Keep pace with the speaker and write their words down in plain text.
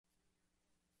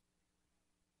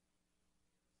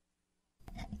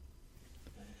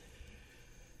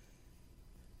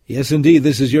Yes, indeed.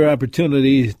 This is your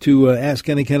opportunity to ask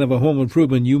any kind of a home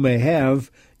improvement you may have,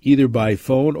 either by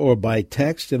phone or by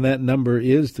text, and that number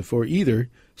is for either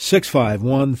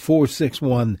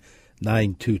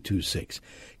 651-461-9226.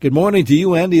 Good morning to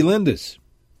you, Andy Lindus.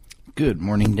 Good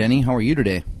morning, Denny. How are you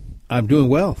today? I'm doing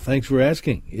well. Thanks for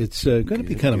asking. It's going to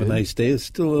be kind of a nice day. It's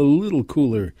still a little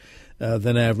cooler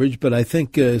than average, but I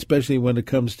think especially when it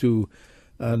comes to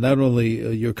not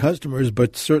only your customers,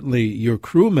 but certainly your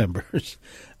crew members,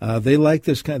 they like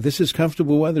this kind. This is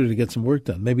comfortable weather to get some work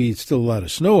done. Maybe it's still a lot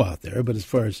of snow out there, but as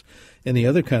far as any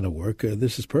other kind of work,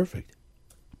 this is perfect.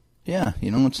 Yeah,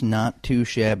 it's not too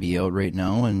shabby out right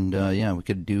now, and we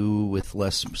could do with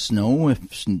less snow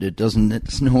if it doesn't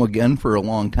snow again for a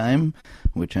long time,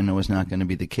 which I know is not going to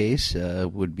be the case.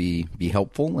 Would be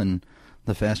helpful, and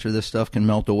the faster this stuff can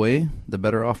melt away, the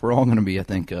better off we're all going to be. I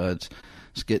think it's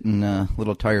getting a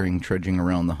little tiring trudging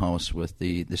around the house with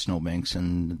the snowbanks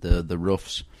and the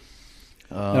roofs.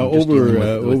 Now,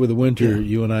 over the winter,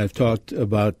 you and I have talked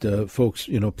about folks,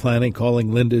 planning,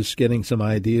 calling Lindus, getting some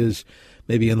ideas,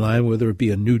 maybe in line, whether it be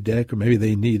a new deck or maybe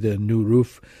they need a new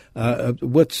roof.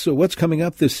 What's coming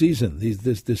up this season?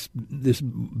 This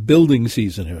building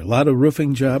season here. A lot of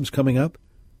roofing jobs coming up.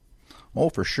 Oh,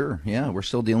 for sure. Yeah, we're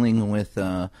still dealing with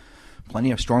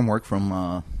plenty of storm work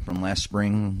from last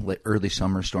spring, early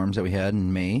summer storms that we had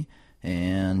in May.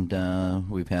 And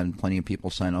we've had plenty of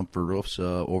people sign up for roofs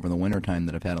over the wintertime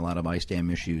that have had a lot of ice dam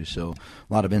issues. So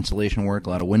a lot of insulation work, a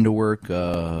lot of window work,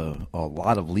 a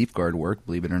lot of leaf guard work,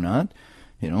 believe it or not.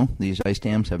 These ice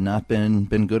dams have not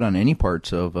been good on any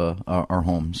parts of our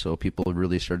homes. So people have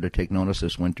really started to take notice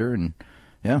this winter. And,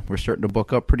 yeah, we're starting to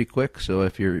book up pretty quick. So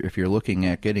if you're looking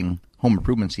at getting home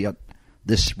improvements yet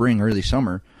this spring, early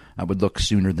summer, I would look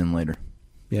sooner than later.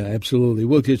 Yeah, absolutely.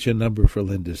 We'll get you a number for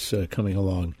Lindus coming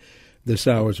along this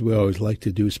hour, as we always like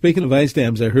to do. Speaking of ice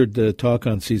dams, I heard talk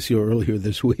on CCO earlier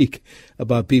this week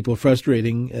about people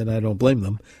frustrating, and I don't blame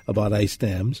them, about ice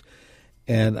dams.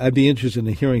 And I'd be interested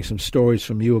in hearing some stories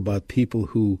from you about people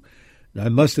who, I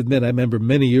must admit, I remember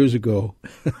many years ago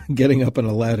getting up on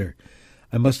a ladder.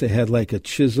 I must have had like a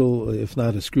chisel, if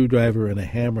not a screwdriver and a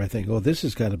hammer. I think, this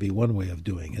has got to be one way of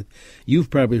doing it. You've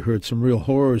probably heard some real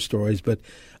horror stories, but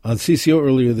on CCO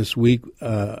earlier this week,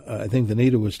 I think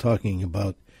Vanita was talking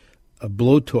about a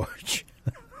blowtorch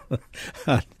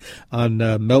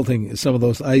on melting some of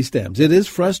those ice dams. It is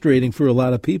frustrating for a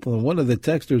lot of people, and one of the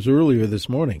texters earlier this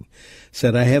morning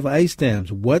said, I have ice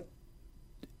dams.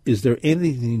 Is there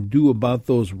anything to do about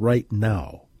those right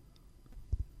now?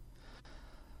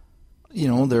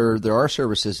 There are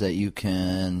services that you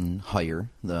can hire,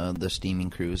 the steaming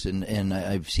crews, and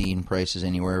I've seen prices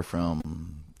anywhere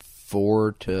from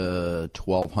 $400 to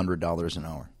 $1,200 an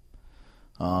hour.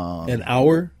 An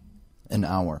hour? An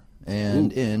hour.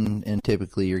 And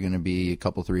typically you're going to be a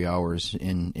couple, 3 hours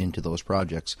into those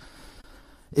projects.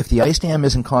 If the ice dam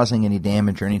isn't causing any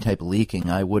damage or any type of leaking,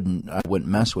 I wouldn't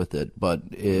mess with it. But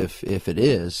if it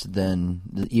is, then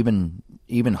even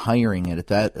hiring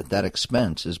it at that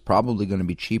expense is probably going to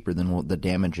be cheaper than the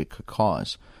damage it could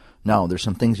cause. Now, there's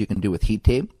some things you can do with heat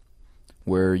tape,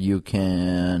 where you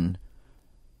can,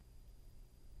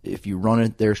 if you run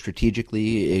it there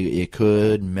strategically, it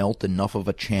could melt enough of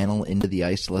a channel into the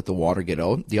ice to let the water get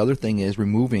out. The other thing is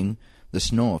removing the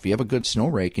snow. If you have a good snow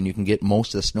rake and you can get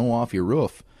most of the snow off your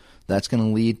roof, that's going to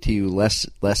lead to less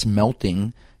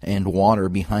melting and water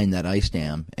behind that ice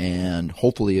dam, and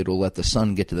hopefully it'll let the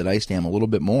sun get to that ice dam a little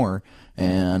bit more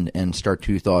and start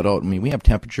to thaw it out. I mean, we have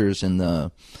temperatures in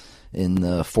the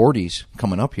 40s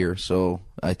coming up here, so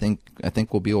I think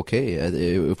we'll be okay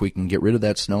if we can get rid of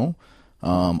that snow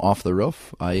off the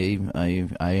roof.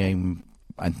 I'm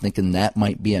thinking that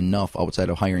might be enough outside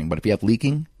of hiring. But if you have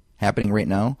leaking happening right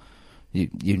now,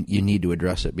 you need to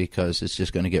address it, because it's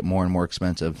just going to get more and more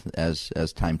expensive as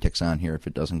time ticks on here if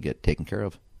it doesn't get taken care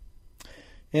of.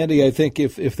 Andy, I think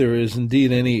if there is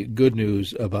indeed any good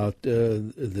news about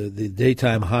the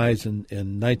daytime highs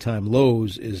and nighttime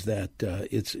lows, is that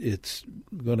it's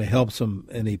going to help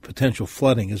any potential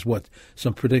flooding, is what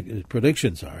some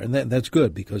predictions are. And that's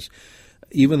good, because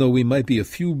even though we might be a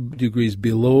few degrees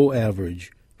below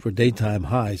average for daytime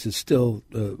highs, it's still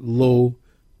low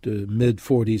to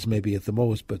mid-40s maybe at the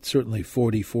most, but certainly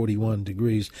 40, 41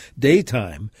 degrees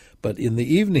daytime. But in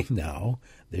the evening now,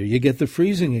 there you get the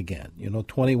freezing again,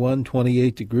 21,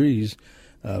 28 degrees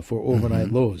for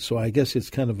overnight lows. So I guess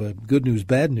it's kind of a good news,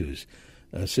 bad news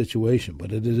situation,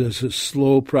 but it is a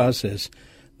slow process.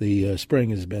 The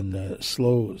spring has been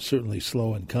certainly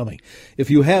slow in coming. If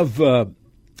you have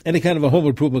any kind of a home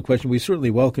improvement question, we certainly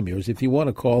welcome yours. If you want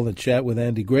to call and chat with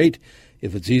Andy, great.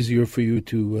 If it's easier for you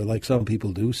to, like some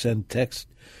people do, send text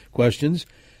questions,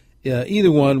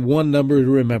 Either one number to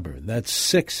remember. That's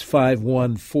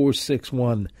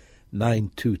 651-461-9226.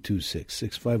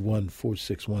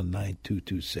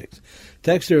 651-461-9226.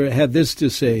 Texter had this to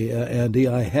say, Andy,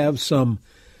 I have some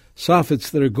soffits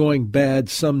that are going bad.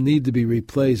 Some need to be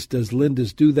replaced. Does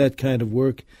Lindus do that kind of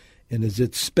work? And is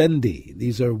it spendy?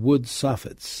 These are wood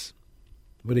soffits.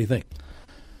 What do you think?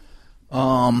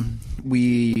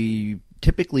 We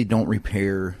typically don't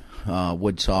repair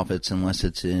wood soffits unless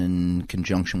it's in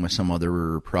conjunction with some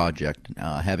other project.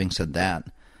 Having said that,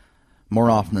 more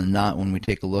often than not, when we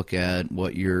take a look at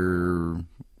what your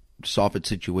soffit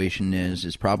situation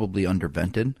is probably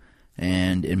undervented,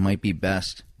 and it might be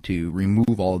best to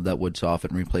remove all of that wood soffit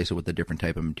and replace it with a different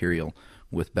type of material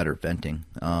with better venting.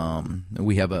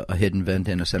 We have a hidden vent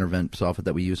and a center vent soffit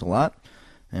that we use a lot,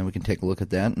 and we can take a look at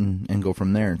that and go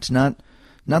from there. It's not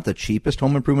the cheapest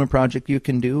home improvement project you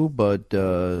can do, but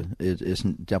it's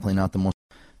definitely not the most.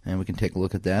 And we can take a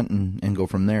look at that and go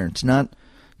from there. It's not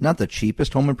the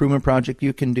cheapest home improvement project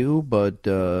you can do, but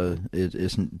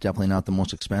it's definitely not the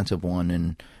most expensive one.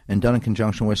 And done in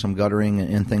conjunction with some guttering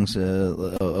and things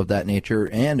of that nature.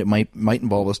 And it might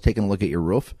involve us taking a look at your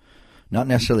roof, not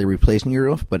necessarily replacing your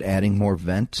roof, but adding more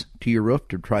vents to your roof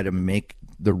to try to make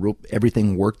the roof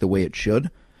everything work the way it should.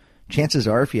 Chances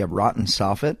are, if you have rotten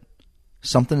soffit,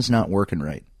 something's not working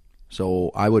right.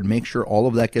 So I would make sure all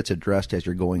of that gets addressed as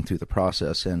you're going through the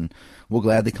process, and we'll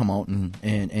gladly come out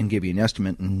and give you an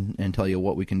estimate and tell you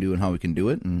what we can do and how we can do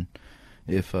it. And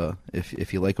if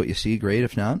you like what you see, great.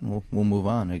 If not, we'll move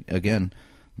on. Again,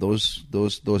 those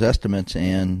estimates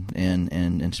and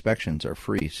inspections are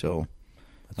free. So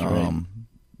that's right.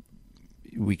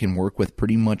 We can work with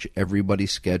pretty much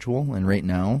everybody's schedule, and right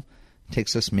now it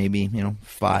takes us maybe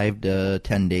 5 to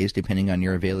 10 days, depending on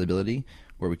your availability,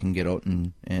 where we can get out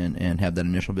and have that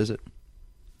initial visit.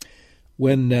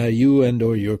 When you and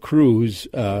or your crews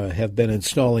have been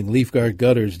installing leaf guard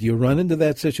gutters, do you run into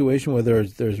that situation where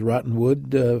there's rotten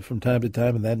wood from time to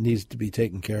time and that needs to be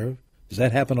taken care of? Does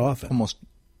that happen often? Almost.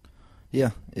 Yeah.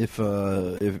 If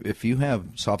you have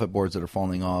soffit boards that are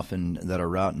falling off and that are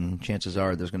rotten, chances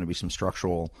are there's going to be some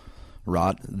structural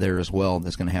rot there as well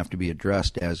that's going to have to be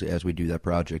addressed as we do that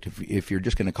project. If you're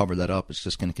just going to cover that up, it's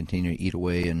just going to continue to eat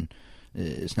away, and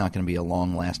it's not going to be a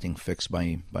long-lasting fix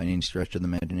by any stretch of the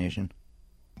imagination.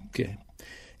 Okay.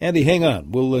 Andy, hang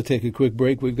on. We'll take a quick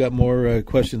break. We've got more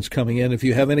questions coming in. If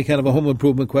you have any kind of a home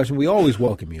improvement question, we always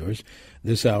welcome yours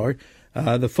this hour.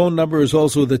 The phone number is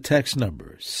also the text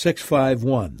number,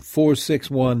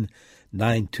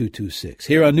 651-461-9226.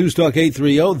 Here on News Talk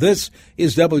 830, this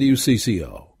is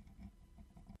WCCO.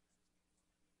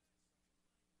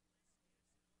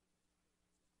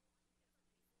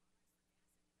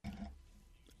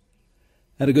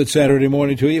 And a good Saturday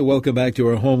morning to you. Welcome back to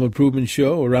our home improvement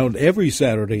show around every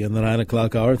Saturday in the 9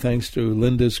 o'clock hour, thanks to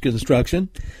Lindus Construction.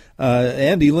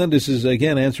 Andy Lindus is,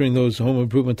 again, answering those home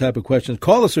improvement type of questions.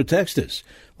 Call us or text us,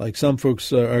 like some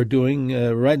folks are doing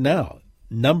right now.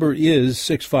 Number is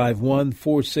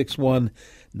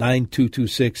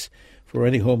 651-461-9226 for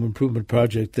any home improvement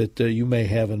project that you may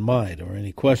have in mind or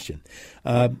any question.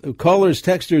 Callers,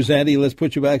 texters, Andy, let's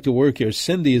put you back to work here.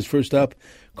 Cindy is first up,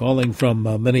 calling from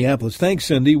Minneapolis. Thanks,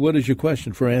 Cindy. What is your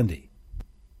question for Andy?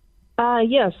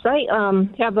 Yes, I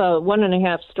have a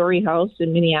 1.5-story house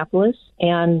in Minneapolis,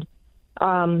 and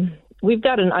we've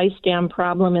got an ice dam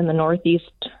problem in the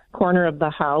northeast corner of the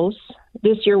house.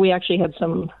 This year we actually had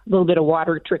little bit of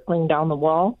water trickling down the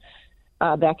wall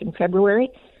back in February.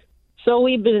 So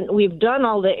we've done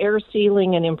all the air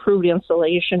sealing and improved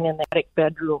insulation in the attic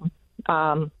bedroom,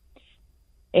 and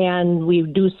we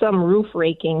do some roof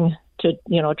raking to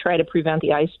try to prevent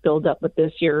the ice buildup. But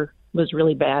this year was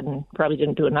really bad and probably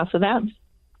didn't do enough of that.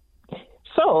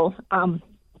 So,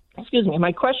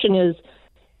 my question is,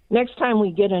 next time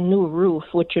we get a new roof,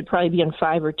 which should probably be in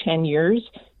 5 or 10 years,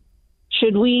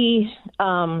 should we?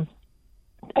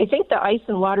 I think the ice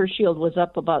and water shield was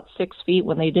up about 6 feet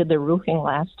when they did the roofing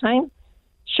last time.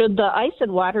 Should the ice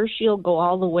and water shield go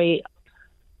all the way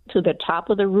to the top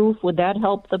of the roof? Would that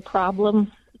help the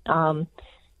problem?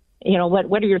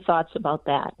 What are your thoughts about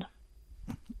that?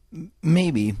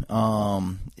 Maybe.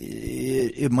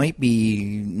 It might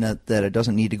be not that it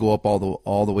doesn't need to go up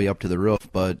all the way up to the roof,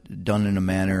 but done in a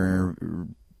manner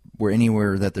where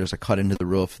anywhere that there's a cut into the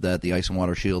roof, that the ice and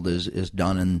water shield is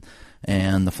done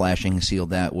and the flashing is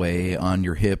sealed that way. On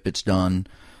your hip, it's done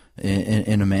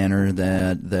in a manner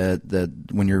that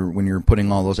when you're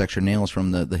putting all those extra nails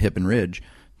from the hip and ridge,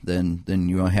 then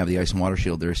you have the ice and water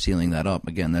shield there sealing that up.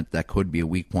 Again, that could be a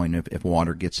weak point if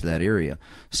water gets to that area.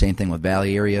 Same thing with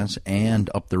valley areas and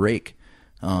up the rake.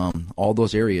 All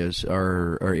those areas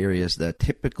are areas that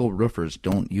typical roofers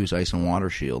don't use ice and water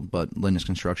shield, but Lindus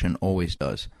Construction always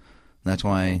does. That's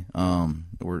why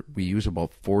we use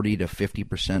about 40 to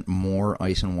 50% more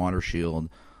ice and water shield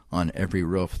on every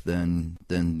roof than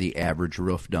the average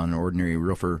roof done, ordinary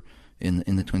roofer in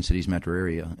the Twin Cities metro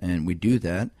area. And we do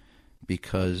that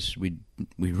because we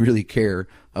really care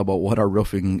about what our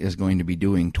roofing is going to be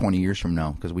doing 20 years from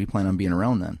now, because we plan on being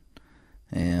around then.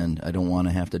 And I don't want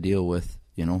to have to deal with,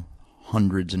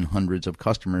 hundreds and hundreds of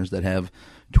customers that have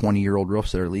 20-year-old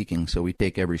roofs that are leaking. So we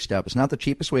take every step. It's not the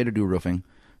cheapest way to do roofing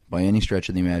by any stretch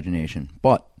of the imagination,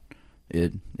 but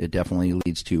it definitely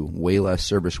leads to way less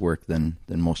service work than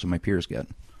most of my peers get.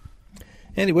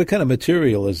 Andy, what kind of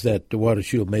material is that water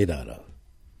shield made out of?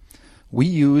 We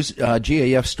use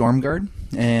GAF StormGuard,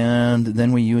 and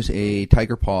then we use a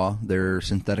Tiger Paw, their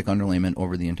synthetic underlayment,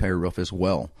 over the entire roof as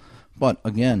well. But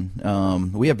again,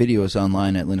 we have videos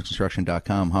online at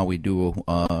lindusconstruction.com how we do,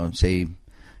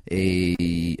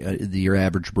 your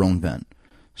average Brown vent.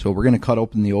 So we're going to cut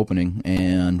open the opening,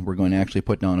 and we're going to actually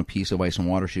put down a piece of ice and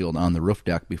water shield on the roof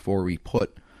deck before we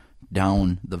put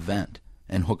down the vent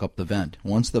and hook up the vent.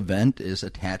 Once the vent is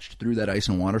attached through that ice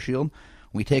and water shield,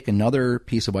 we take another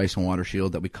piece of ice and water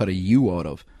shield that we cut a U out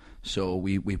of. So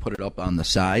we put it up on the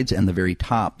sides and the very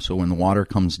top. So when the water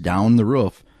comes down the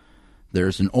roof,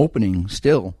 there's an opening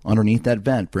still underneath that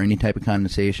vent for any type of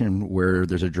condensation where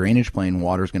there's a drainage plane.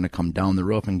 Water is going to come down the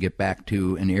roof and get back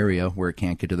to an area where it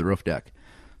can't get to the roof deck.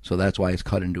 So that's why it's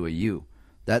cut into a U.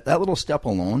 That little step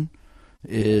alone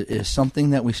is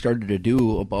something that we started to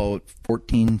do about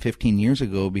 14, 15 years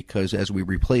ago, because as we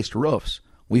replaced roofs,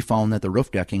 we found that the roof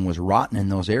decking was rotten in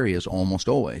those areas almost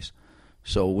always.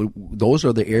 So those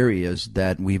are the areas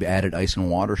that we've added ice and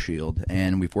water shield,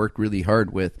 and we've worked really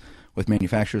hard with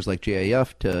manufacturers like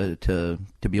JAF to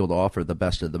be able to offer the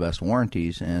best of the best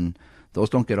warranties, and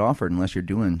those don't get offered unless you're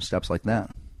doing steps like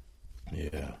that.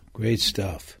 Yeah, great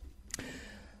stuff.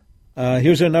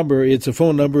 Here's our number. It's a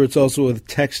phone number. It's also a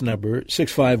text number,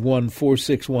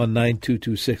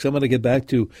 651-461-9226. I'm going to get back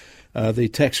to the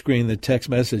text screen, the text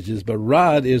messages, but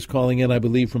Rod is calling in, I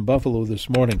believe, from Buffalo this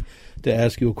morning to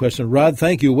ask you a question. Rod,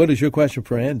 thank you. What is your question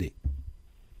for Andy?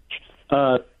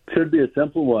 Should be a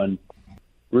simple one.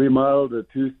 Remodeled a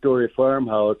 2-story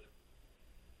farmhouse,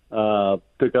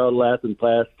 took out lath and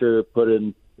plaster, put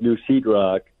in new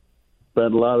sheetrock, but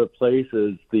in a lot of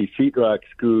places the sheetrock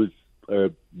screws are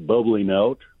bubbling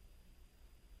out.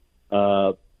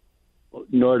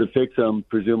 In order to fix them,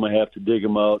 presume I have to dig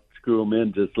them out, screw them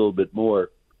in just a little bit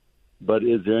more. But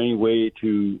is there any way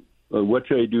to, or what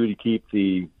should I do to keep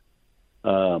the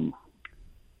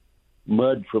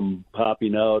mud from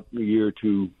popping out a year or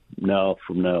two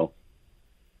from now?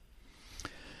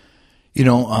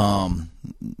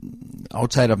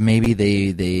 Outside of maybe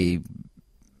they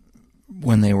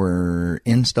when they were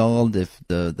installed, if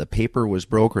the paper was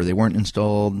broke or they weren't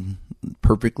installed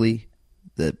perfectly,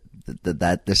 that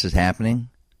this is happening.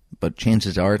 But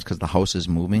chances are it's because the house is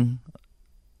moving,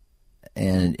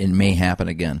 and it may happen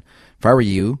again. If I were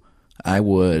you, I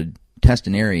would test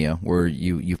an area where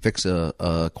you fix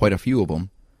quite a few of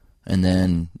them, and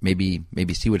then maybe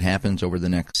see what happens over the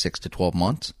next 6 to 12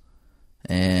 months.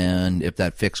 And if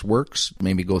that fix works,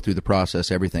 maybe go through the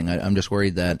process, everything. I'm just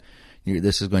worried that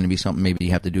this is going to be something maybe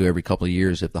you have to do every couple of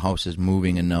years if the house is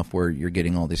moving enough where you're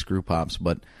getting all these screw pops.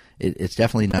 But it's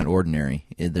definitely not ordinary.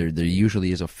 There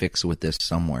usually is a fix with this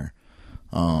somewhere.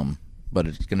 But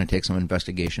it's going to take some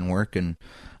investigation work, and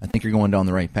I think you're going down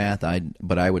the right path.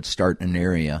 But I would start an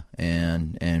area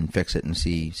and fix it and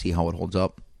see how it holds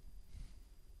up.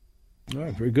 All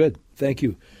right, very good. Thank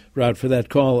you, Rod, for that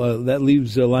call. That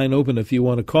leaves a line open if you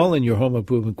want to call in your home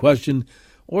improvement question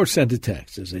or send a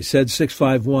text. As I said,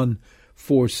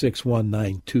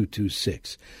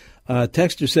 651-461-9226.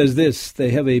 Texter says this: they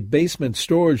have a basement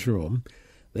storage room.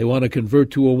 They want to convert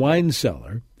to a wine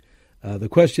cellar. The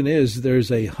question is,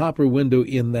 there's a hopper window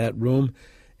in that room,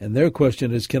 and their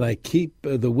question is, can I keep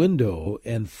the window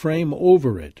and frame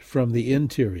over it from the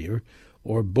interior,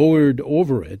 or board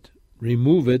over it,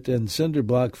 remove it, and cinder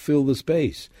block fill the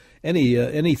space?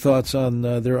 Any thoughts on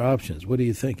their options? What do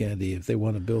you think, Andy, if they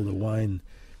want to build a wine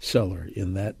cellar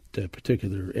in that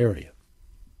particular area?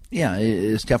 Yeah,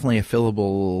 it's definitely a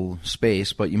fillable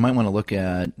space, but you might want to look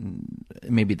at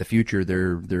maybe the future.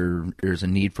 There's a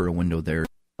need for a window there.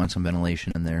 Want some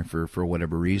ventilation in there for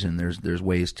whatever reason. There's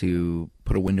ways to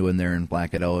put a window in there and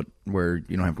black it out where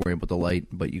you don't have to worry about the light,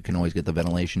 but you can always get the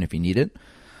ventilation if you need it.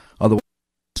 Otherwise,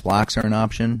 blocks are an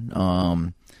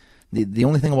option. The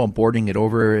only thing about boarding it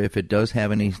over, if it does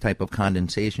have any type of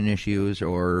condensation issues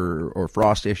or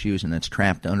frost issues and it's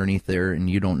trapped underneath there and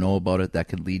you don't know about it, that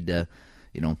could lead to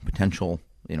potential,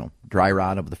 dry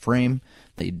rot of the frame.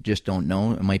 They just don't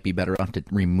know. It might be better off to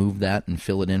remove that and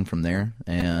fill it in from there,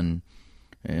 and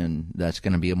that's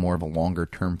going to be more of a longer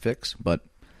term fix, but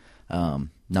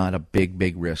not a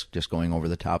big risk just going over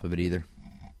the top of it either.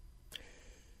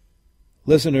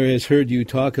 Listener has heard you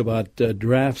talk about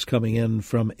drafts coming in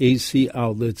from AC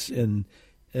outlets, and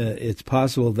it's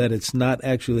possible that it's not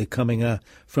actually coming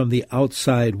from the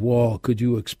outside wall. Could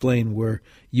you explain where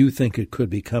you think it could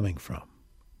be coming from?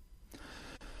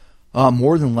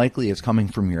 More than likely, it's coming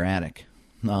from your attic.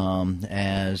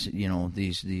 As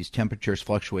these temperatures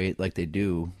fluctuate like they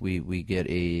do, we get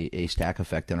a stack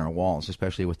effect in our walls,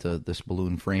 especially with this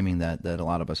balloon framing that a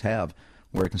lot of us have,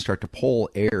 where it can start to pull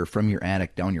air from your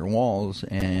attic down your walls,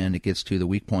 and it gets to the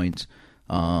weak points.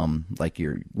 Like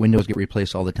your windows get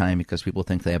replaced all the time because people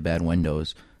think they have bad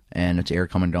windows, and it's air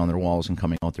coming down their walls and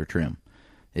coming out their trim.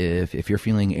 If you're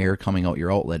feeling air coming out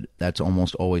your outlet, that's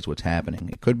almost always what's happening.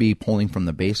 It could be pulling from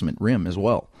the basement rim as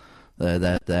well.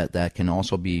 That can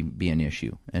also be an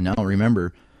issue. And now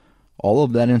remember, all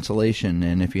of that insulation,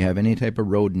 and if you have any type of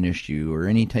rodent issue or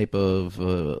any type of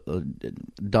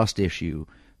dust issue,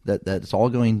 that's all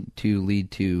going to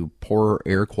lead to poor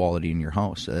air quality in your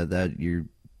house. That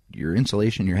your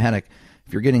insulation, your attic,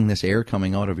 if you're getting this air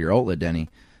coming out of your outlet, Denny,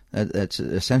 that's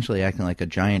essentially acting like a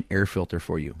giant air filter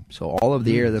for you. So all of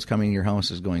the air that's coming in your house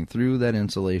is going through that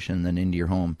insulation, then into your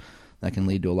home. That can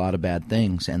lead to a lot of bad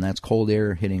things, and that's cold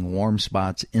air hitting warm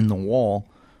spots in the wall,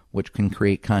 which can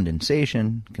create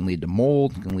condensation, can lead to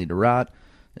mold, can lead to rot.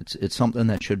 It's something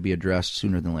that should be addressed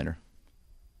sooner than later.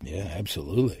 Yeah,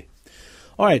 absolutely.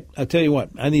 All right, I'll tell you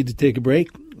what, I need to take a break.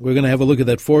 We're going to have a look at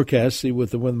that forecast, see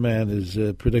what the weatherman is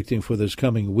predicting for this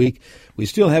coming week. We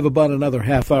still have about another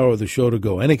half hour of the show to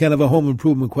go. Any kind of a home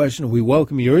improvement question, we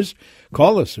welcome yours.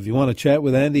 Call us. If you want to chat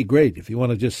with Andy, great. If you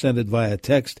want to just send it via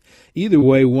text, either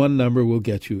way, one number will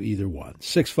get you either one.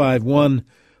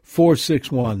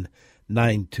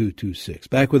 651-461-9226.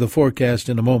 Back with a forecast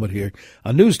in a moment here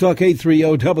on News Talk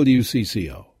 830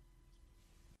 WCCO.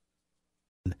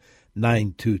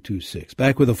 9226.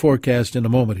 Back with a forecast in a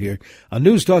moment here on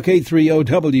News Talk 830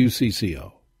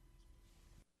 WCCO.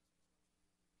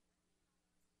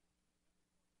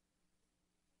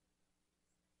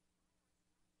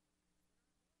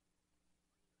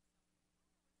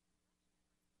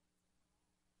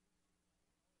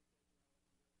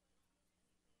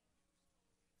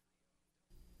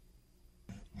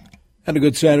 And a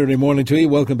good Saturday morning to you.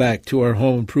 Welcome back to our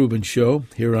Home Improvement Show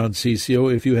here on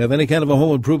CCO. If you have any kind of a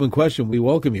home improvement question, we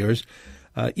welcome yours,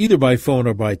 either by phone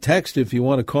or by text. If you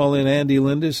want to call in Andy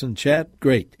Lindus and chat,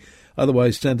 great.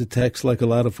 Otherwise, send a text like a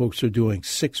lot of folks are doing,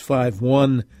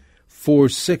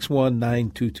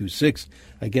 651-461-9226.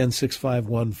 Again,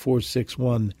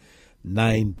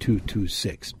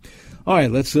 651-461-9226. All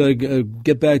right, let's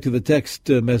get back to the text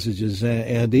messages,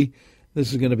 Andy.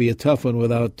 This is going to be a tough one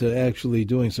without actually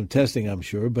doing some testing, I'm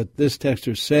sure. But this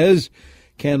texter says,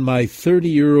 can my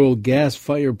 30-year-old gas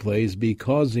fireplace be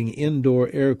causing indoor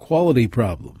air quality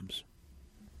problems?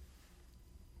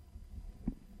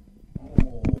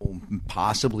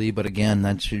 Possibly, but again,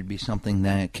 that should be something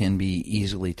that can be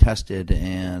easily tested.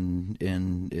 And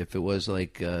if it was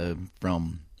like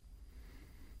from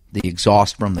the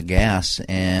exhaust from the gas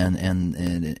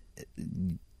and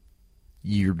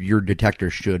your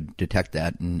detector should detect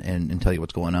that and tell you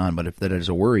what's going on. But if that is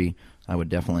a worry, I would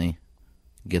definitely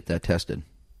get that tested.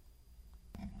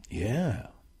 Yeah.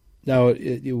 Now,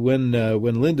 when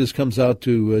Lindus comes out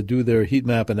to do their heat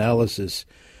map analysis,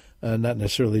 not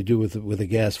necessarily do with a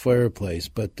gas fireplace,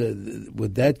 but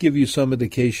would that give you some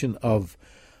indication of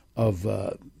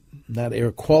not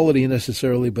air quality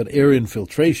necessarily, but air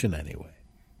infiltration anyway?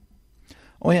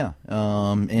 Oh, yeah.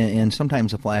 And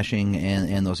sometimes the flashing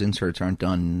and those inserts aren't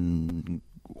done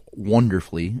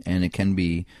wonderfully, and it can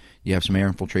be you have some air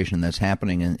infiltration that's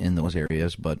happening in those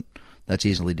areas, but that's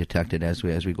easily detected as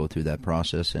we go through that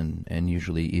process and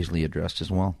usually easily addressed as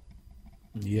well.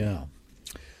 Yeah.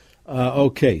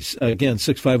 Okay. Again,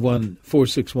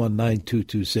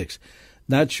 651-461-9226.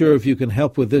 Not sure if you can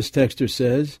help with this, texter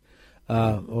says.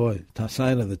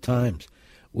 Sign of the times.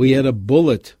 We had a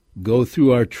bullet go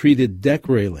through our treated deck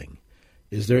railing.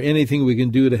 Is there anything we can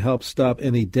do to help stop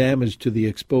any damage to the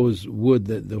exposed wood,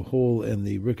 the hole and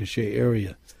the ricochet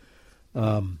area?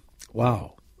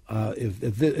 Wow.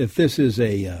 If this is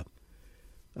a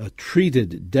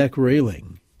treated deck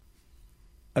railing,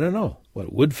 I don't know.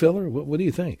 What, wood filler? What do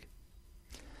you think?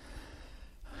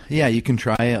 Yeah, you can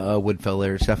try a wood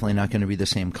filler. It's definitely not going to be the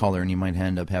same color, and you might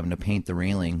end up having to paint the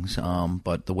railings.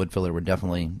 But the wood filler would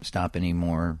definitely stop any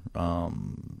more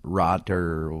rot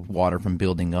or water from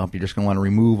building up. You're just going to want to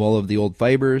remove all of the old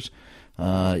fibers,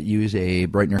 use a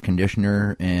brightener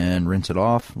conditioner and rinse it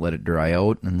off, let it dry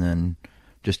out, and then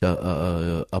just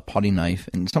a putty knife.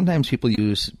 And sometimes people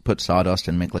put sawdust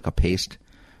and make like a paste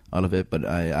out of it, but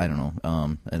I don't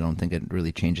know. I don't think it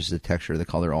really changes the texture of the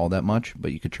color all that much,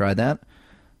 but you could try that.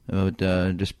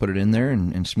 Just put it in there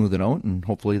and smooth it out, and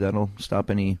hopefully that'll stop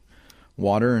any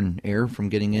water and air from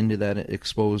getting into that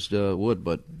exposed wood.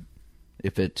 But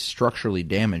if it's structurally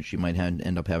damaged, you might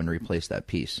end up having to replace that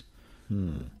piece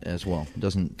as well. It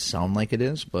doesn't sound like it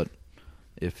is, but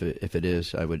if it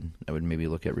is, I would maybe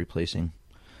look at replacing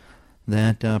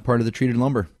that part of the treated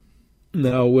lumber.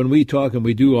 Now, when we talk, and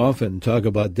we do often talk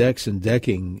about decks and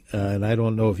decking, and I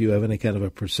don't know if you have any kind of a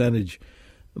percentage,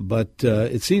 but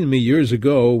it seemed to me years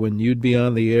ago when you'd be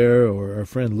on the air, or our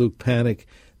friend Luke Panic,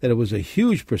 that it was a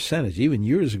huge percentage, even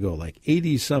years ago, like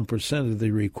 80-some% of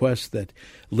the requests that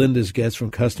Lindus gets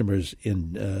from customers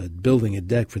in building a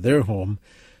deck for their home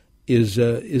is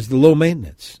the low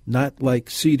maintenance, not like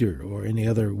cedar or any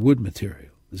other wood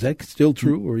material. Is that still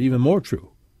true, or even more true?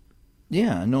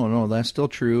 Yeah, no, that's still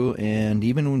true. And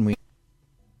even when we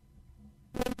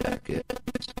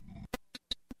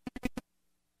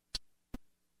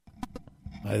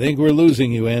I think we're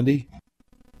losing you, Andy.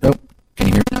 Oh, can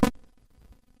you hear me now?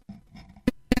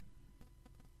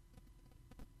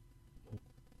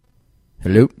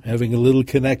 Hello? Having a little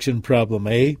connection problem,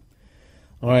 eh?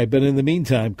 All right, but in the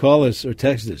meantime, call us or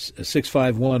text us,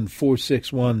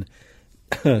 651-461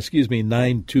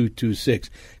 9226.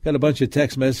 Got a bunch of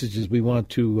text messages we want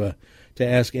to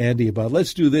ask Andy about.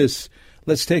 Let's do this.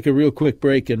 Let's take a real quick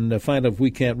break and find out if we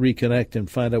can't reconnect and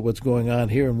find out what's going on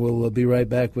here, and we'll be right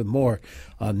back with more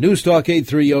on News Talk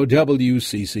 830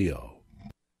 WCCO.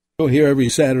 Here every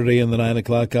Saturday in the 9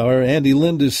 o'clock hour. Andy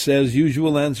Lindus, as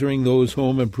usual, answering those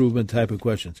home improvement type of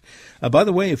questions. By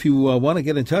the way, if you want to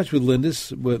get in touch with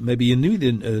Lindus, maybe you need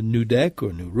a new deck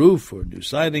or new roof or new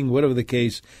siding, whatever the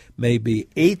case may be,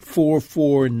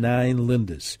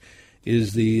 844-9-LINDUS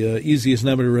is the easiest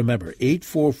number to remember,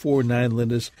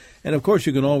 844-9-LINDUS. And, of course,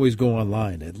 you can always go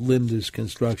online at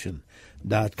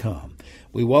lindusconstruction.com.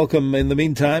 We welcome, in the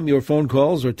meantime, your phone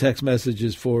calls or text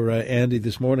messages for Andy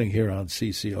this morning here on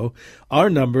CCO. Our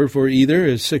number for either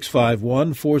is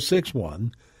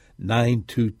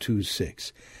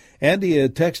 651-461-9226. Andy, a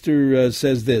texter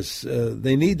says this.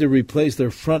 They need to replace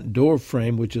their front door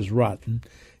frame, which is rotten.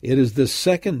 It is the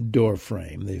second door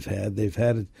frame they've had. They've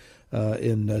had it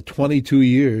in 22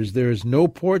 years. There is no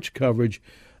porch coverage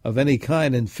of any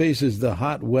kind and faces the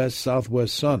hot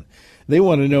southwest sun. They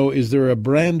want to know, is there a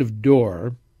brand of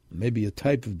door, maybe a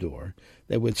type of door,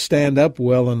 that would stand up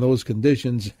well in those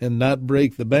conditions and not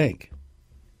break the bank?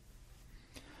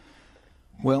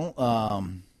 Well,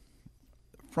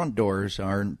 front doors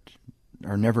are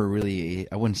never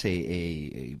really, I wouldn't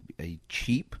say a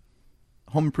cheap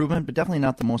home improvement, but definitely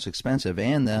not the most expensive.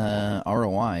 And the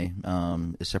ROI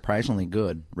is surprisingly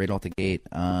good right out the gate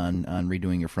on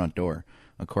redoing your front door,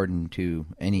 according to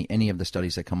any of the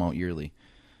studies that come out yearly.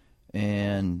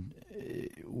 And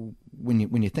when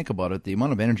you think about it, the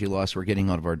amount of energy loss we're getting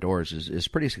out of our doors is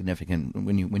pretty significant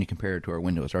when you compare it to our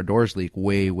windows. Our doors leak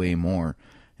way more,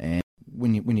 and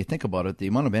when you think about it, the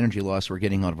amount of energy loss we're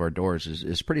getting out of our doors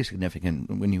is pretty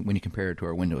significant when you compare it to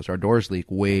our windows. Our doors leak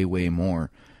way more,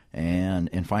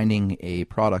 and finding a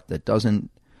product that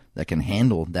can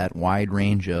handle that wide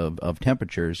range of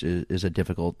temperatures is a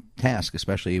difficult task,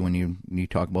 especially when you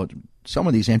talk about some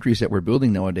of these entries that we're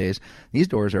building nowadays. These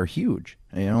doors are huge.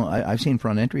 I've seen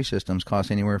front entry systems cost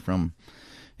anywhere from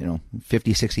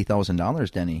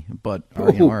 $50,000-$60,000, Denny. But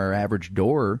our average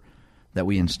door that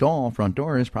we install, front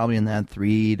door, is probably in that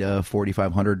 $3,000 to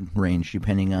 $4,500 range,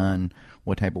 depending on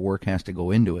what type of work has to go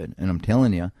into it. And I'm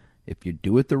telling you, if you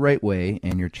do it the right way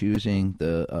and you're choosing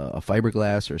a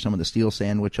fiberglass or some of the steel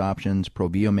sandwich options,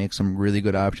 Provio makes some really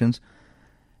good options,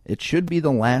 it should be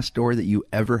the last door that you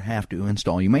ever have to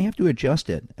install. You may have to adjust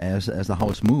it as the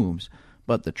house moves,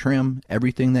 but the trim,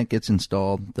 everything that gets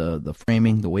installed, the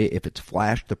framing, the way, if it's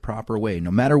flashed the proper way,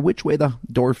 no matter which way the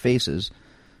door faces,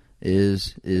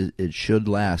 it should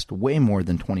last way more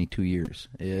than 22 years.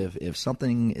 If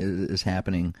something is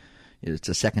happening, it's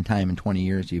the second time in 20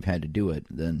 years you've had to do it,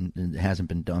 then it hasn't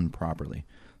been done properly.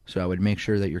 So I would make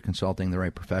sure that you're consulting the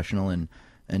right professional and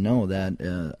know that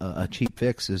a cheap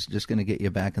fix is just going to get you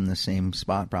back in the same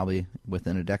spot probably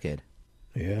within a decade.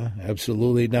 Yeah,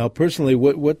 absolutely. Now, personally,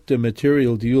 what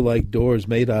material do you like doors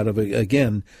made out of?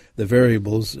 Again, the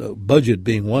variables, budget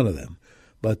being one of them.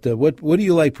 But what do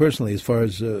you like personally as far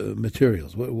as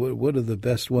materials? What are the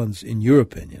best ones in your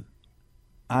opinion?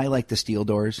 I like the steel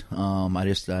doors.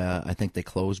 I think they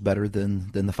close better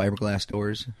than the fiberglass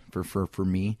doors for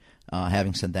me.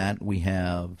 Having said that, we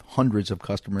have hundreds of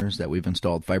customers that we've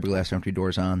installed fiberglass entry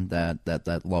doors on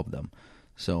that love them.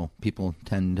 So people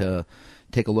tend to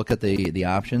take a look at the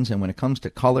options, and when it comes to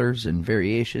colors and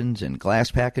variations and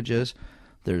glass packages,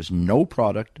 there's no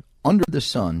product under the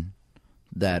sun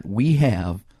that we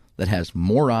have that has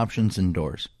more options than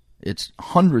doors. It's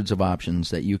hundreds of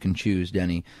options that you can choose,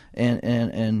 Denny,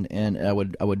 and I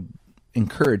would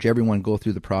encourage everyone to go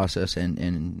through the process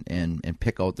and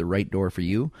pick out the right door for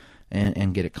you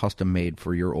and get it custom made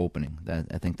for your opening.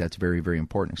 I think that's very, very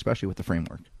important, especially with the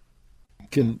framework.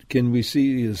 Can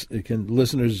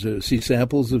listeners see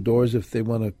samples of doors if they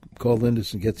want to call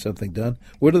Lindus and get something done?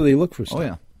 Where do they look for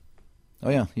stuff? Oh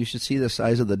yeah. You should see the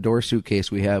size of the door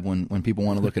suitcase we have when people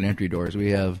want to look at entry doors.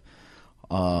 We have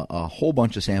a whole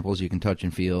bunch of samples you can touch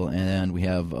and feel, and we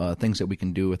have things that we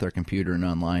can do with our computer and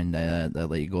online that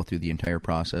let you go through the entire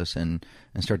process and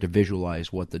start to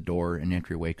visualize what the door and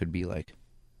entryway could be like.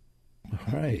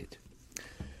 All right.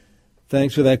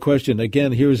 Thanks for that question.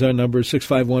 Again, here's our number,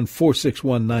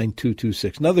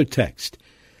 651-461-9226. Another text.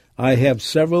 I have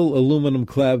several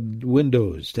aluminum-clad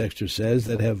windows, texter says,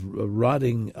 that have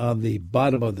rotting on the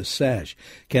bottom of the sash.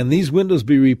 Can these windows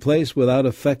be replaced without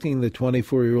affecting the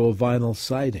 24-year-old vinyl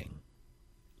siding?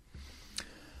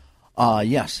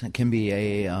 Yes, it can be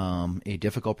a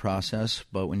difficult process,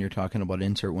 but when you're talking about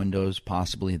insert windows,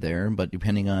 possibly there. But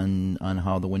depending on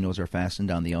how the windows are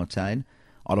fastened on the outside,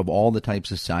 out of all the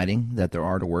types of siding that there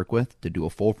are to work with, to do a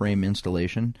full-frame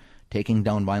installation, taking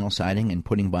down vinyl siding and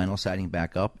putting vinyl siding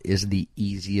back up is the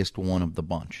easiest one of the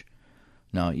bunch.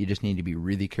 Now, you just need to be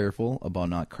really careful about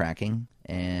not cracking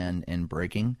and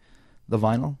breaking the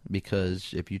vinyl,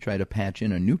 because if you try to patch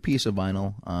in a new piece of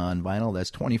vinyl on vinyl that's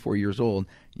 24 years old,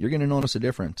 you're going to notice a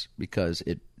difference, because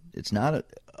it's not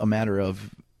a matter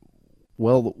of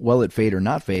will it fade or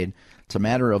not fade. It's a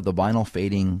matter of the vinyl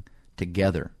fading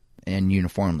together and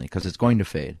uniformly, because it's going to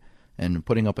fade. And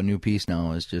putting up a new piece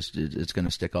now is just, it's going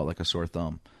to stick out like a sore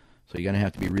thumb. So you're going to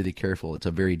have to be really careful. It's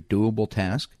a very doable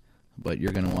task, but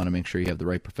you're going to want to make sure you have the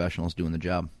right professionals doing the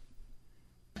job.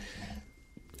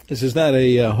 This is not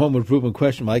a home improvement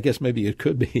question. I guess maybe it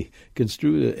could be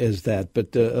construed as that.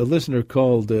 But a listener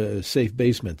called Safe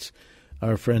Basements,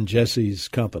 our friend Jesse's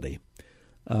company,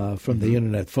 from the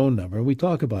Internet phone number. And we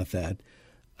talk about that.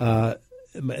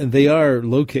 And they are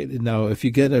located now. If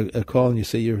you get a call and you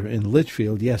say you're in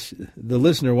Litchfield, yes, the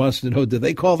listener wants to know: did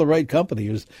they call the right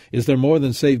company? Is there more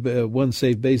than one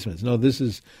Safe Basements? No, this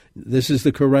is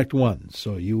the correct one.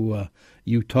 So you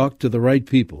talk to the right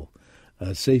people.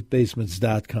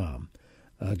 SafeBasements.com.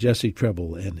 Jesse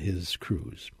Treble and his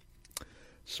crews.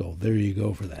 So there you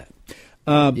go for that.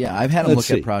 Yeah, I've had them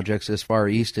look at projects as far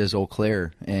east as Eau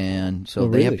Claire, and so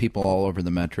they have people all over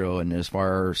the metro, and as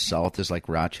far south as like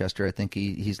Rochester, I think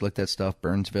he's looked at stuff,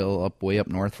 Burnsville, way up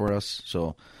north for us.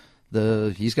 So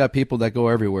he's got people that go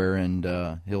everywhere, and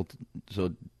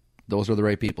so those are the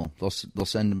right people. They'll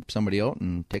send somebody out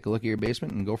and take a look at your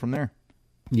basement and go from there.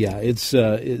 Yeah, it's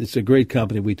a great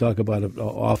company. We talk about it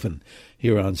often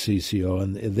here on CCO,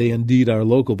 and they indeed are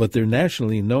local, but they're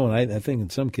nationally known. I think in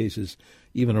some cases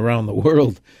even around the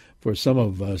world for some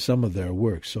of their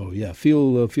work. So yeah,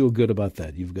 feel good about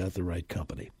that. You've got the right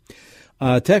company.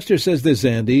 Texter says this,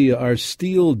 Andy: are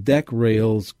steel deck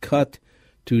rails cut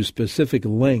to specific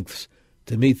lengths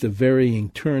to meet the varying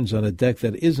turns on a deck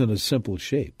that isn't a simple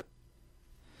shape?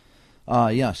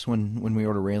 Yes, when we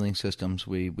order railing systems,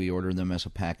 we order them as a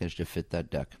package to fit that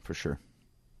deck, for sure.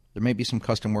 There may be some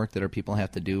custom work that our people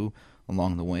have to do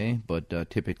along the way, but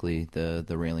typically the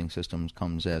railing systems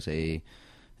comes as a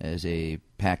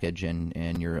package,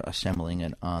 and you're assembling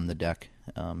it on the deck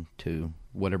to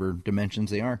whatever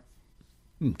dimensions they are.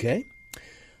 Okay.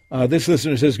 This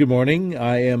listener says, good morning.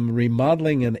 I am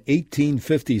remodeling an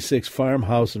 1856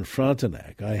 farmhouse in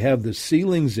Frontenac. I have the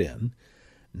ceilings in.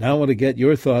 Now I want to get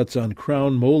your thoughts on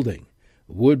crown molding,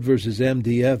 wood versus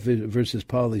MDF versus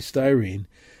polystyrene.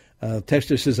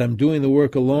 Texter says, I'm doing the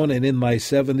work alone and in my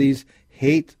 70s,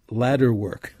 hate ladder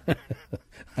work.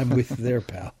 I'm with you there,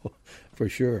 pal, for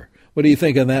sure. What do you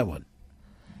think on that one?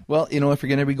 Well, if you're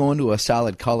going to be going to a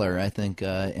solid color, I think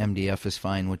MDF is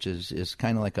fine, which is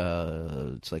kind of like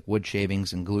it's like wood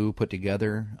shavings and glue put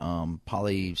together.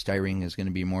 Polystyrene is going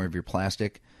to be more of your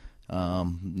plastic.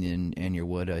 And your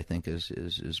wood, I think,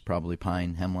 is probably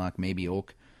pine, hemlock, maybe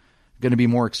oak. Going to be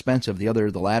more expensive.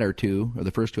 The latter two, or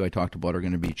the first two I talked about, are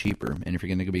going to be cheaper. And if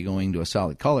you're going to be going to a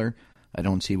solid color, I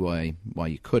don't see why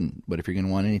you couldn't. But if you're going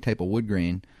to want any type of wood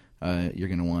grain, you're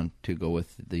going to want to go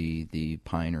with the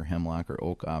pine or hemlock or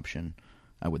oak option.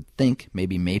 I would think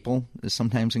maybe maple is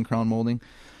sometimes in crown molding.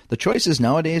 The choices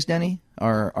nowadays, Denny,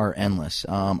 are endless.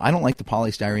 I don't like the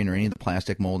polystyrene or any of the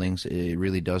plastic moldings. It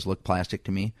really does look plastic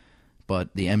to me. But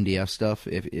the MDF stuff,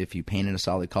 if you paint it a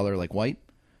solid color like white,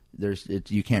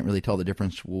 you can't really tell the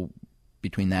difference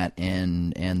between that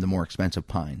and the more expensive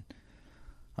pine.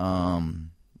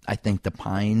 I think the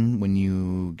pine, when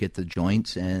you get the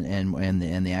joints and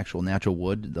the actual natural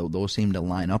wood, those seem to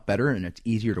line up better, and it's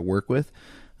easier to work with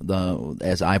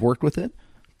as I've worked with it.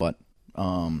 But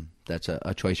that's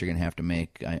a choice you're going to have to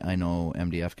make. I know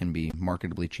MDF can be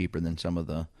marketably cheaper than some of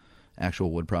the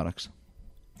actual wood products.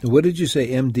 What did you say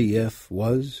MDF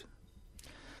was?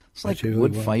 It's like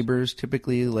wood fibers,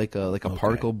 typically like a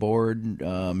particle board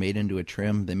made into a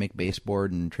trim. They make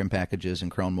baseboard and trim packages and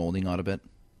crown molding out of it.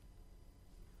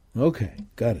 Okay,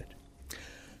 got it.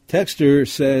 Texter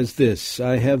says this: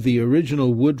 I have the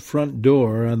original wood front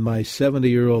door on my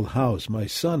 70-year-old house. My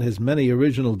son has many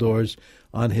original doors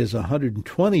on his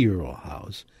 120-year-old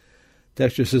house.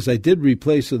 Texter says, I did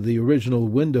replace the original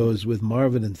windows with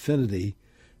Marvin Infinity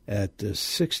at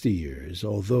 60 years.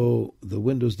 Although the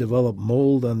windows developed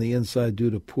mold on the inside due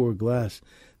to poor glass,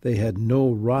 they had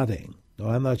no rotting.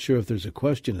 Now, I'm not sure if there's a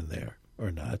question in there or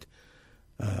not.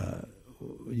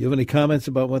 You have any comments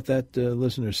about what that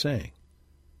listener's saying?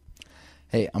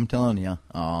 Hey, I'm telling you,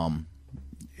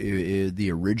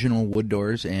 the original wood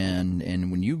doors,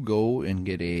 and when you go and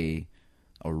get a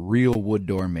real wood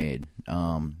door made,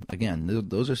 again,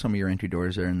 those are some of your entry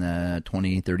doors. They're in the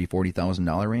 $20,000, $30,000,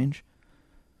 $40,000 range.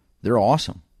 They're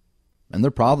awesome, and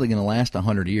they're probably going to last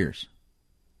 100 years.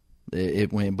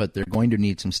 But they're going to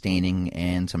need some staining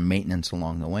and some maintenance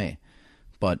along the way.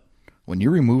 But when you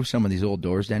remove some of these old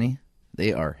doors, Denny,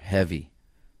 they are heavy.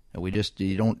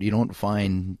 You don't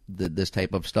find this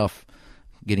type of stuff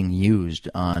getting used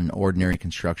on ordinary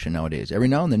construction nowadays. Every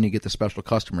now and then you get the special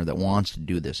customer that wants to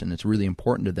do this, and it's really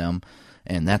important to them,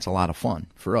 and that's a lot of fun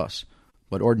for us.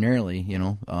 But ordinarily,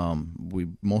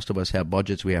 most of us have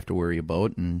budgets we have to worry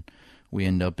about, and we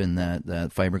end up in that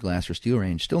fiberglass or steel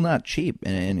range. Still not cheap,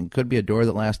 and it could be a door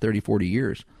that lasts 30, 40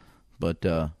 years. But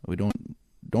we don't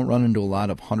run into a lot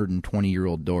of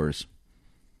 120-year-old doors.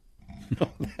 No,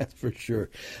 that's for sure.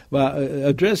 Well,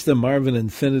 address the Marvin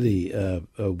Infinity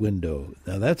window.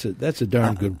 Now, that's a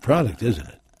darn good product, isn't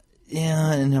it?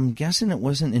 Yeah, and I'm guessing it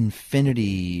wasn't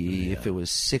Infinity if it was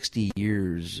 60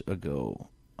 years ago.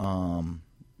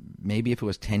 Maybe if it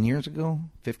was 10 years ago,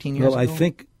 15 years ago? Well,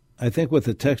 I think what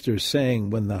the texter is saying,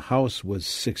 when the house was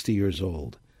 60 years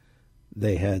old,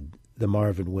 they had the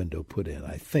Marvin window put in.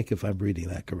 I think, if I'm reading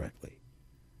that correctly.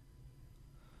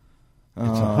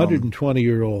 It's a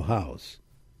 120-year-old house.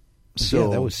 So yeah,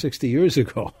 that was 60 years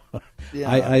ago.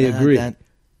 Yeah, I agree.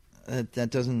 That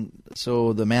doesn't.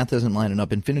 So the math isn't lining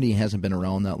up. Infinity hasn't been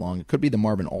around that long. It could be the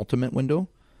Marvin Ultimate window.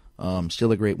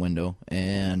 Still a great window.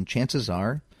 And chances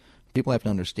are, people have to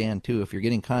understand too, if you're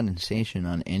getting condensation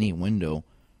on any window,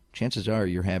 chances are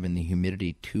you're having the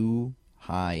humidity too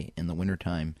high in the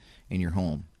wintertime in your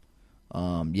home.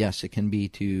 Yes, it can be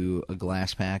to a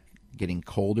glass pack getting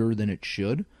colder than it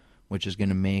should, which is going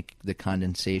to make the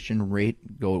condensation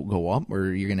rate go up,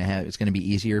 or it's going to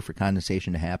be easier for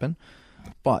condensation to happen.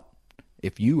 But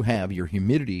if you have your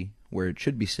humidity where it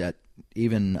should be set,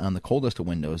 even on the coldest of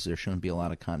windows, there shouldn't be a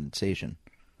lot of condensation.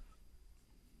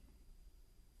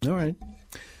 All right.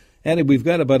 Andy, we've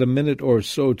got about a minute or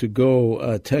so to go.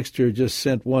 Texter just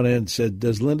sent one in, said,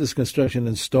 does Lindus Construction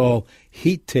install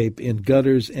heat tape in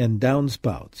gutters and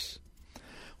downspouts?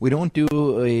 We don't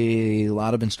do a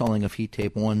lot of installing of heat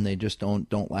tape. One, they just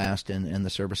don't last, and the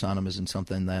service on them isn't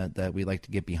something that we like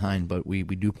to get behind, but we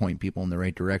do point people in the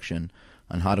right direction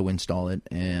on how to install it,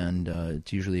 and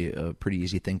it's usually a pretty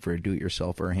easy thing for a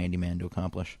do-it-yourself or a handyman to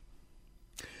accomplish.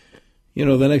 You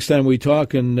know, the next time we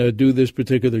talk and do this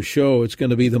particular show, it's going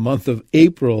to be the month of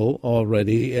April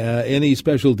already. Any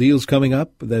special deals coming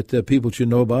up that people should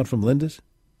know about from Lindus?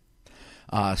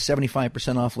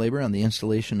 75% off labor on the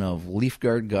installation of leaf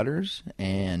guard gutters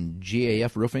and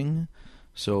GAF roofing.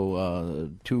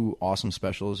 So two awesome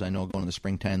specials. I know going to the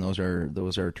springtime, those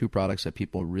are two products that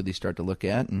people really start to look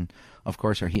at. And, of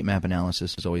course, our heat map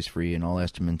analysis is always free, and all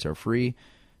estimates are free.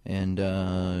 And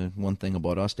one thing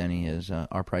about us, Denny, is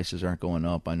our prices aren't going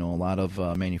up. I know a lot of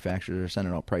manufacturers are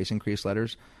sending out price increase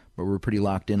letters, but we're pretty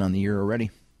locked in on the year already.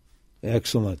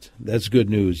 Excellent. That's good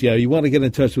news. Yeah, you want to get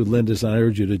in touch with Lindus, I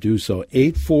urge you to do so.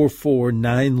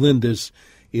 844-9-LINDUS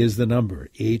is the number,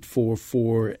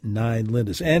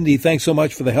 844-9-LINDUS. Andy, thanks so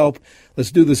much for the help.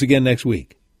 Let's do this again next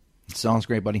week. Sounds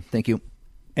great, buddy. Thank you.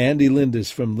 Andy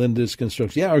Lindus from Lindus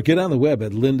Construction. Yeah, or get on the web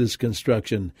at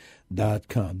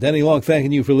lindusconstruction.com. Denny Long,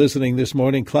 thanking you for listening this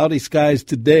morning. Cloudy skies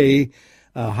today,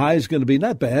 High is going to be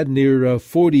not bad, near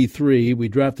 43. We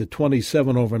dropped to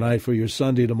 27 overnight for your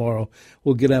Sunday tomorrow.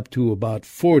 We'll get up to about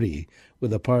 40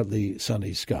 with a partly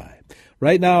sunny sky.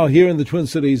 Right now, here in the Twin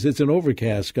Cities, it's an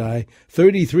overcast sky,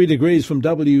 33 degrees from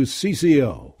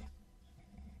WCCO.